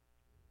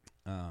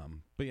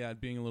 But yeah,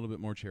 being a little bit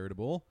more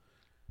charitable,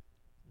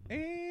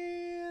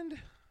 and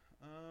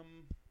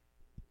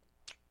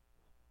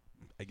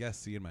I guess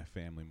seeing my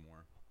family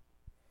more.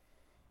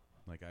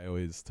 Like I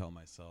always tell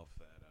myself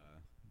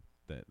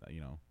that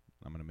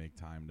I'm gonna make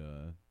time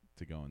to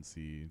go and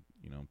see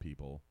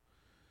people,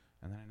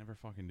 and then I never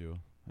fucking do.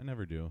 I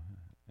never do,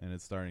 and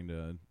it's starting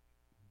to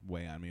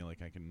weigh on me.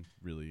 Like I can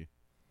really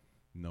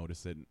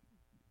notice it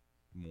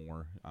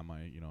more on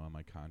my on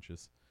my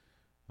conscience,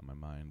 on my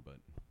mind, but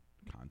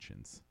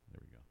conscience.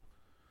 There we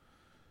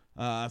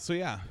go. So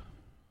yeah,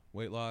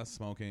 weight loss,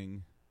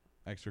 smoking,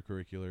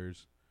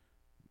 extracurriculars,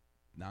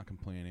 not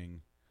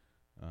complaining,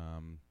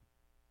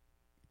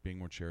 being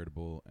more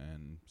charitable,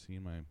 and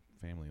seeing my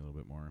family a little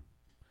bit more.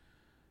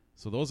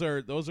 So those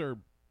are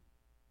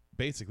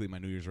basically my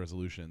New Year's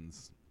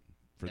resolutions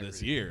for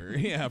this year.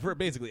 Yeah, for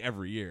basically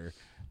every year.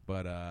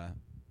 But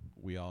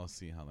we all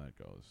see how that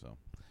goes. So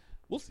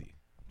we'll see.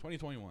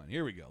 2021.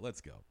 Here we go.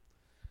 Let's go.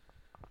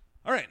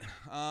 All right.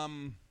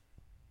 I'm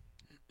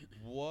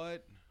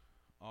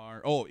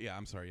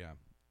sorry. Yeah.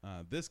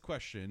 This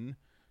question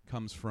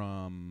comes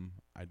from,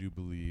 I do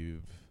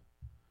believe,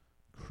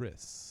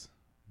 Chris,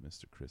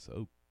 Mr. Chris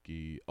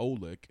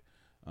Olick.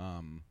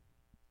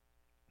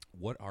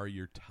 What are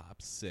your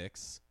top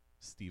 6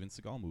 Steven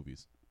Seagal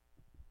movies?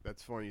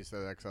 That's funny you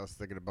said that because I was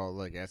thinking about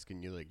like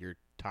asking you like your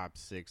top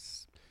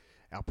 6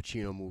 Al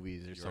Pacino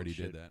movies or You some already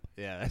shit. did that.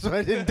 Yeah, that's why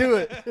I didn't do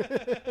it.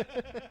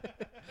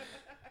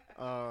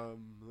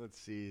 Let's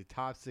see.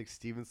 Top 6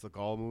 Steven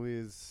Seagal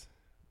movies.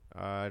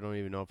 I don't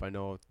even know if I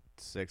know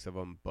 6 of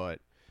them, but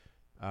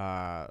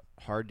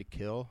Hard to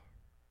Kill,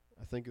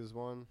 I think is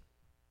one.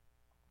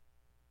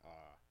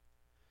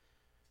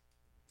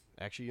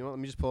 Actually, you know what? Let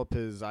me just pull up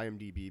his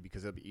IMDb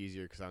because it'll be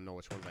easier because I know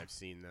which ones I've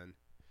seen then.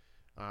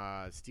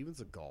 Steven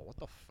Seagal, what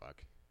the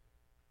fuck?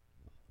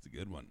 It's a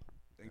good one.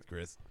 Thanks,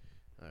 Chris.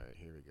 All right,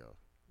 here we go.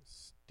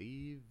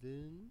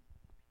 Steven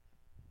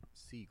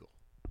Seagal.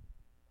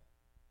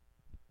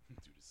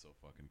 Dude is so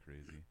fucking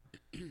crazy.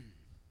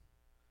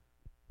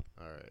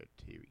 All right,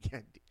 here we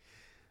go.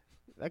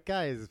 That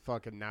guy is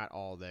fucking not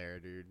all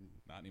there, dude.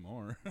 Not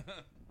anymore.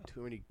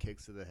 Too many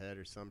kicks to the head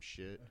or some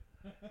shit.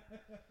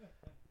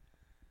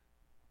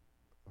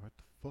 What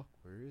the fuck?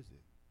 Where is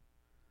it?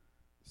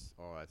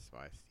 Oh, that's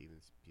why Steven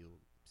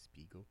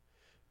Spiegel.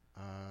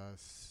 How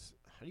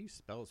do you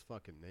spell his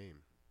fucking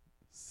name?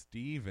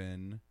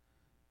 Steven,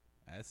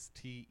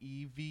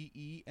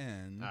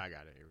 Steven. I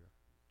got it. Here we go.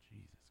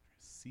 Jesus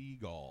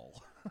Christ.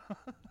 Seagal.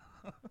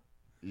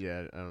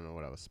 Yeah, I don't know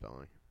what I was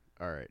spelling.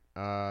 All right.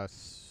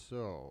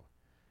 So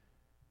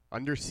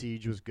Under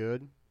Siege was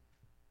good.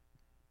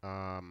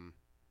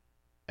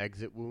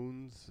 Exit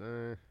Wounds.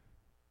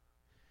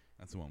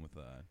 That's the one with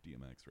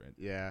DMX, right?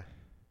 Yeah.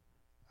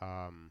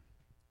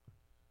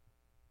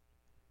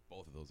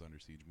 Both of those Under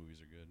Siege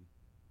movies are good.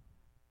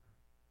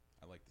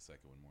 I like the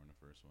second one more than the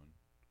first one.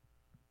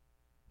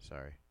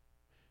 Sorry.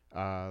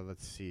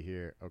 Let's see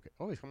here. Okay.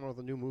 Oh, he's coming out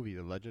with a new movie,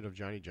 The Legend of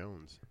Johnny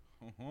Jones,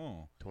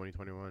 Oh,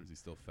 2021. is he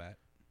still fat?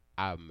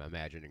 I'm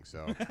imagining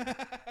so.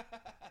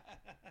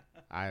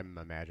 I'm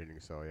imagining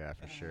so, yeah,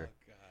 for sure. Oh,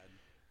 God.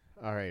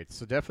 All right,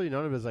 so definitely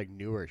none of his like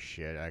newer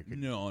shit.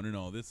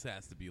 No. This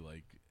has to be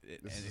like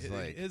This and is his,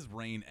 like his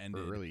reign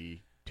ended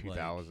early like,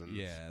 2000s.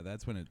 yeah,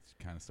 that's when it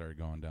kind of started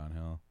going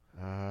downhill.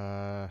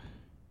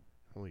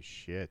 Holy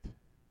shit.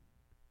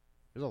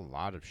 There's a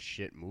lot of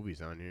shit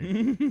movies on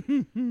here.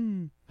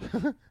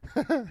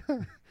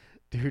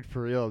 Dude,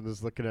 for real, I'm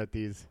just looking at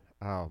these.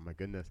 Oh, my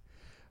goodness.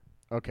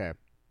 Okay,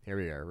 here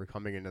we are. We're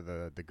coming into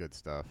the good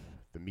stuff.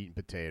 The meat and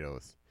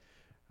potatoes.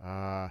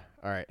 All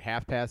right,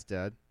 Half Past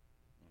Dead.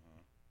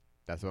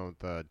 That's the one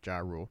with Ja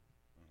Rule.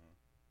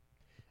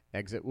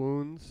 Exit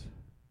Wounds.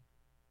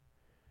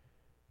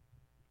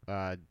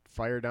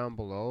 Fire Down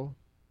Below.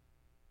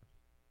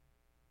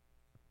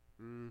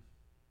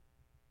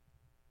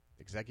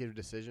 Executive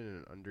Decision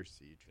and Under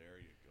Siege. There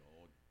you go.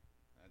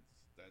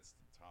 That's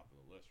the top of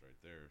the list right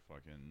there.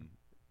 Fucking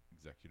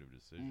Executive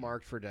Decision.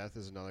 Marked for Death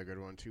is another good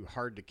one too.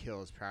 Hard to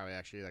Kill is probably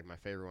actually like my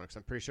favorite one because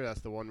I'm pretty sure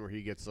that's the one where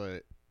he gets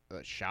a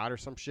shot or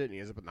some shit and he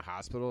ends up in the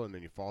hospital and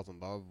then he falls in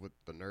love with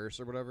the nurse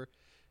or whatever,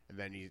 and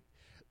then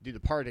the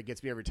part that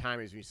gets me every time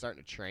is when he's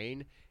starting to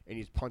train and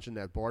he's punching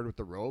that board with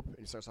the rope and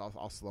he starts off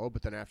all slow,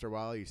 but then after a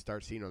while you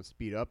start seeing him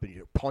speed up and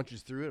he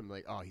punches through it. I'm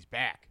like, oh, he's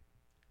back.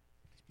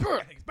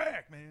 He's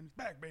back, man. He's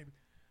back, baby.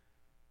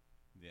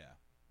 Yeah.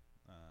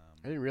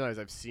 I didn't realize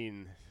I've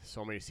seen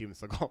so many Steven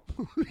Seagal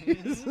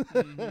movies.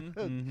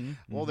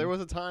 Well, there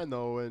was a time,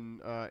 though,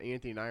 when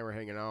Anthony and I were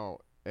hanging out,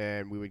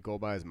 and we would go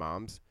by his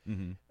mom's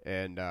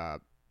and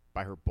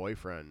by her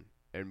boyfriend,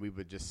 and we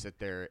would just sit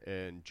there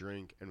and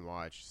drink and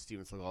watch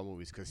Steven Seagal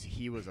movies because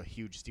he was a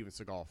huge Steven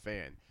Seagal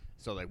fan.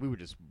 So, like, we would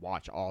just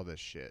watch all this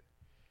shit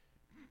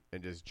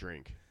and just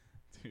drink.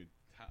 Dude,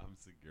 Tom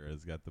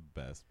Segura's got the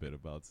best bit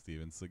about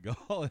Steven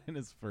Seagal in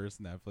his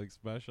first Netflix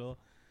special.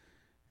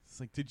 It's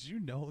like, did you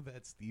know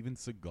that Steven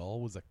Seagal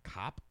was a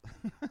cop?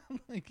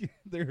 Like,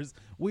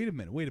 wait a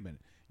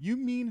minute. You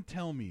mean to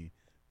tell me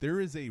there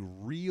is a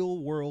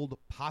real world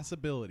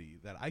possibility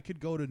that I could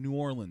go to New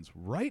Orleans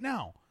right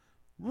now,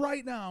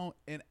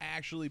 and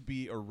actually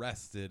be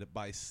arrested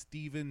by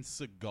Steven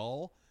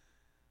Seagal?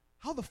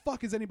 How the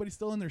fuck is anybody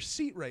still in their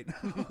seat right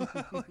now?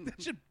 Like,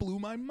 that shit blew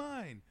my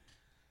mind.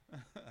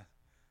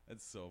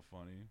 That's so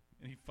funny.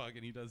 And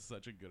he does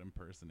such a good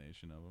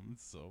impersonation of him.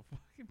 It's so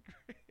fucking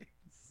great.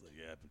 It's like,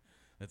 yeah,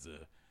 that's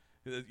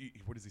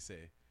what does he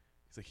say?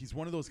 He's like, he's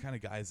one of those kind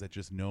of guys that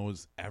just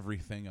knows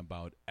everything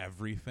about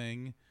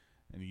everything,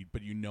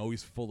 but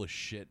he's full of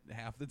shit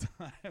half the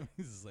time.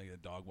 He's just like, a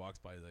dog walks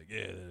by, he's like,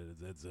 yeah,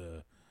 that's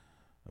a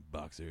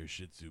boxer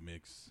Shih Tzu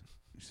mix.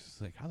 He's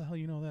just like, how the hell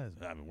you know that?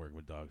 I've been working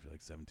with dogs for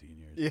like 17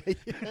 years.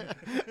 Yeah.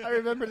 I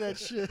remember that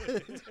shit.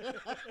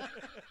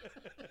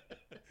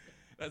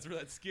 That's where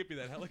that Skippy,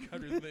 that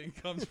helicopter thing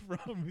comes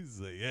from. He's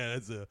like, yeah,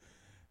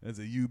 that's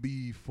a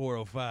UB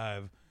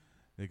 405.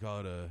 They call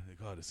it a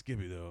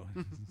Skippy though.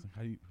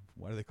 Like,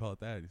 why do they call it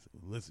that? He's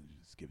like, listen,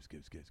 skip. He's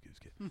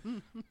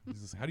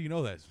like, how do you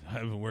know that?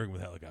 I've been working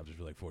with helicopters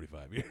for like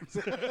 45 years.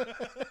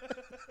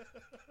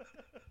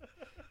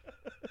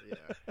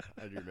 Yeah,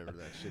 I do remember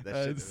that shit.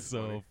 That's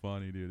so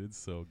funny, dude. It's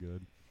so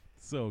good.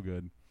 So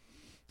good.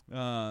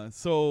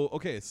 So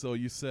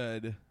you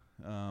said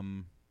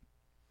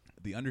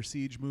the Under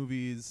Siege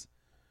movies,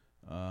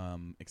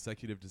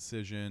 Executive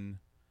Decision,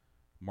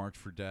 Marked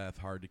for Death,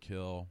 Hard to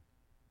Kill,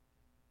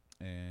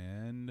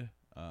 and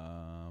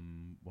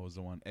what was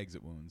the one?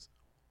 Exit Wounds.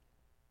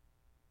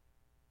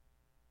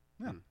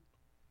 Yeah.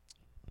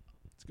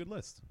 It's a good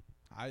list.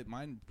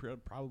 Mine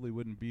probably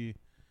wouldn't be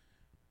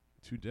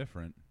too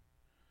different.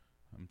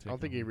 I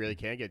don't think you really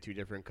can get too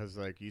different because,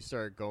 like, you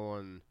start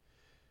going.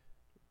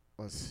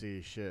 Let's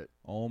see, shit.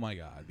 Oh my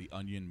God, the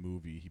Onion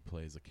movie. He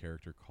plays a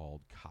character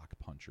called Cock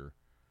Puncher.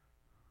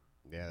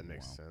 Yeah, that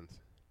makes sense.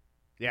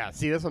 Yeah,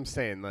 see, that's what I'm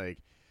saying. Like,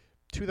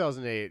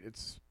 2008,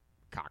 it's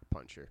Cock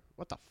Puncher.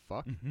 What the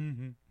fuck?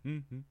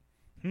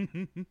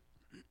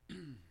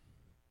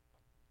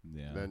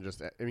 Yeah.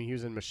 Then he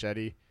was in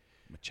Machete.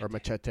 Or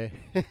Machete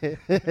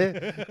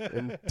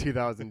in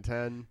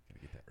 2010. Gotta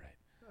get that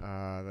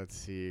right. Let's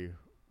see.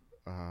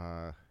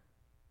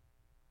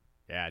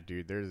 Yeah,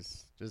 dude,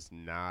 there's just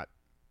not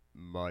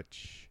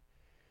much.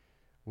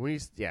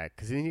 Because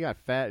then he got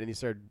fat and he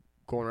started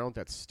going around with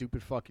that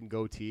stupid fucking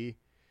goatee.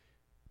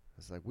 I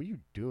was like, what are you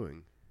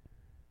doing?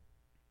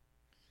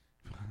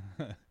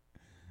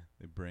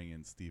 They bring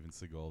in Steven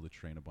Seagal to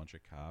train a bunch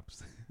of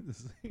cops.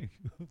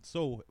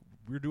 So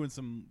we're doing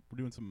some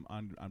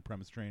on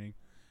premise training.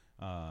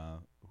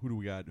 Who do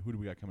we got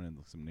coming in?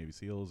 Some Navy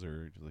SEALs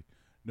or just like,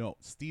 no,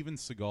 Steven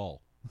Seagal.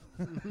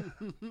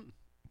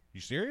 You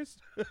serious?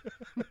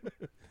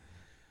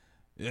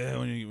 Yeah,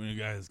 when a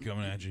guy's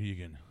coming at you, you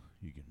can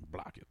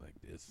block it like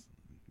this,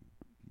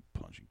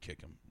 punch and kick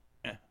him,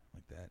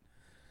 like that.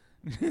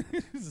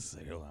 It's just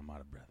like, oh, I'm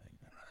out of breath.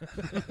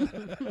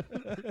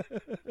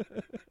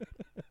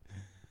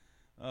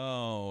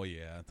 Oh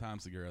yeah, Tom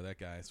Segura, that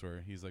guy. I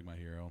swear, he's like my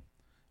hero.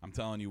 I'm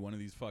telling you, one of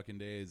these fucking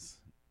days,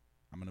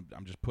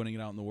 I'm just putting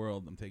it out in the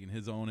world. I'm taking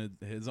his own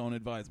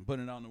advice. I'm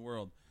putting it out in the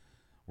world.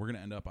 We're gonna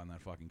end up on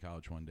that fucking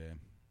couch one day.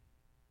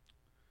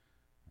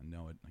 I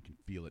know it. I can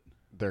feel it.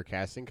 Their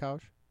casting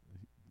couch?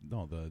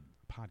 No, the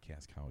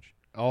podcast couch.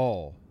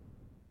 Oh.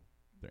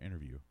 Their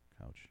interview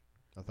couch.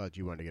 I thought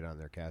you wanted to get on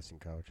their casting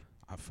couch.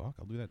 Fuck,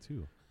 I'll do that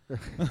too.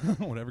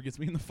 Whatever gets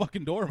me in the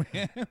fucking door,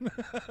 man.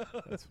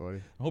 That's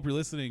funny. I hope you're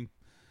listening,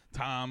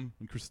 Tom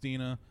and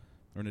Christina,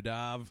 or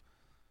Nadav,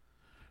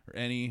 or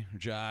Annie, or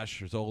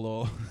Josh, or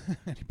Zolo,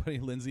 anybody,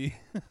 Lindsay.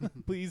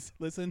 Please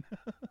listen.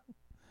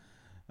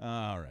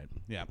 All right,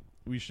 yeah,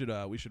 we should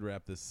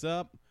wrap this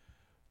up.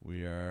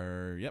 We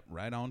are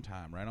right on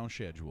time, right on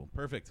schedule.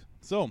 Perfect.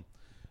 So,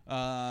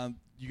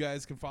 you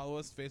guys can follow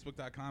us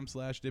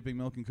Facebook.com/Dipping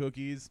Milk and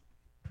Cookies.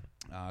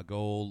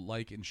 Go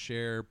like and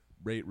share,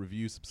 rate,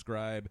 review,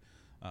 subscribe.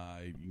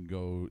 You can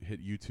go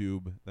hit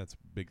YouTube. That's a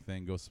big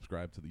thing. Go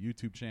subscribe to the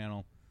YouTube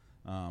channel.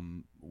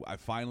 I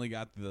finally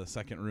got the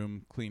second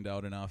room cleaned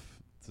out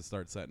enough to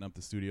start setting up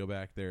the studio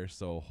back there.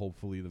 So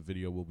hopefully the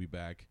video will be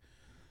back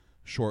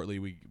shortly.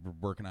 We're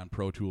working on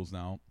Pro Tools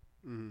now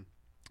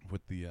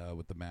with the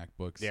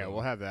MacBook. Yeah, so.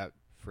 we'll have that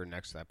for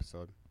next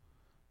episode.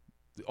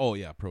 Oh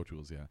yeah, Pro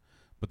Tools. Yeah,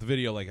 but the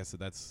video, like I said,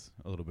 that's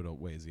a little bit of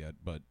ways yet.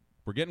 But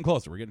we're getting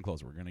closer. We're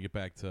gonna get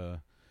back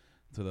to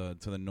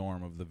the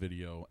norm of the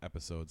video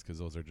episodes because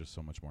those are just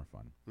so much more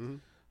fun.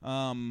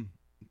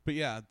 But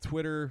yeah,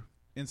 Twitter,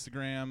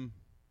 Instagram,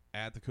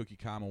 at the Cookie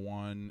Comma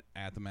 1,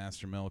 at the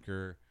Master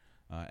Milker,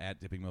 at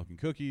Dipping Milk and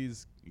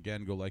Cookies.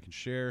 Again, go like and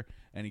share.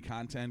 Any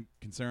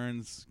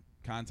concerns,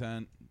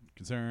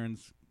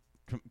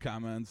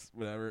 comments,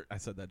 whatever. I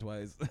said that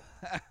twice.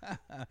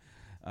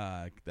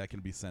 That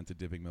can be sent to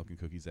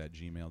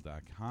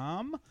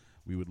dippingmilkandcookies@gmail.com.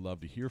 We would love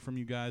to hear from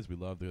you guys. We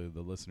love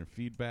the listener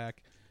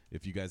feedback.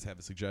 If you guys have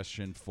a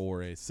suggestion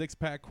for a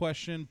six-pack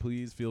question,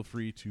 please feel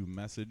free to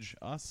message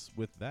us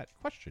with that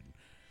question.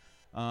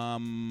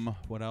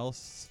 What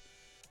else?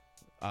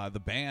 The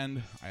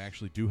band. I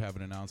actually do have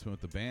an announcement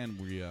with the band.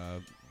 We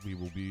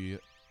will be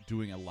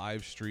doing a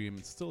live stream.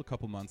 It's still a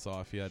couple months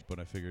off yet, but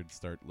I figured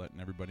start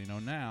letting everybody know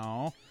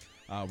now.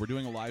 We're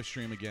doing a live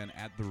stream again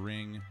at the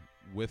Ring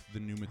with the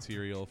new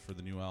material for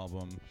the new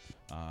album.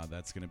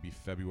 That's going to be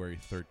February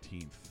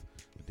 13th,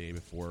 the day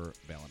before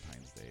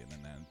Valentine's Day.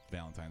 And then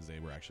Valentine's Day,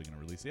 we're actually going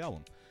to release the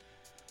album.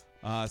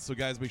 So,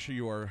 guys, make sure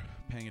you are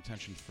paying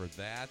attention for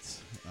that.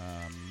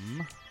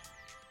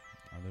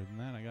 Other than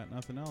that, I got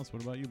nothing else.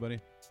 What about you, buddy?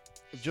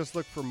 Just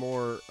look for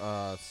more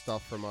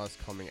stuff from us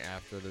coming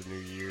after the new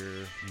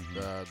year.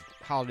 The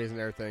holidays and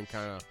everything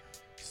kind of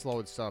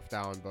slowed stuff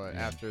down, but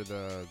after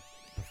the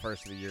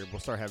first of the year, we'll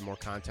start having more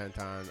content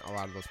on a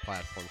lot of those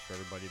platforms for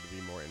everybody to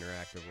be more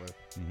interactive with.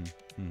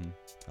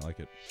 I like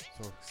it.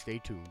 So stay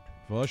tuned.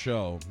 For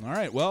sure. All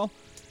right, well,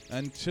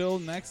 until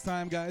next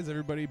time, guys,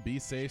 everybody be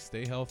safe,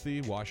 stay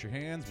healthy, wash your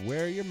hands,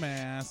 wear your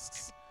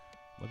masks.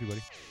 Love you,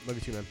 buddy. Love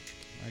you too, man.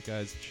 All right,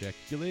 guys, check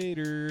you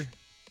later.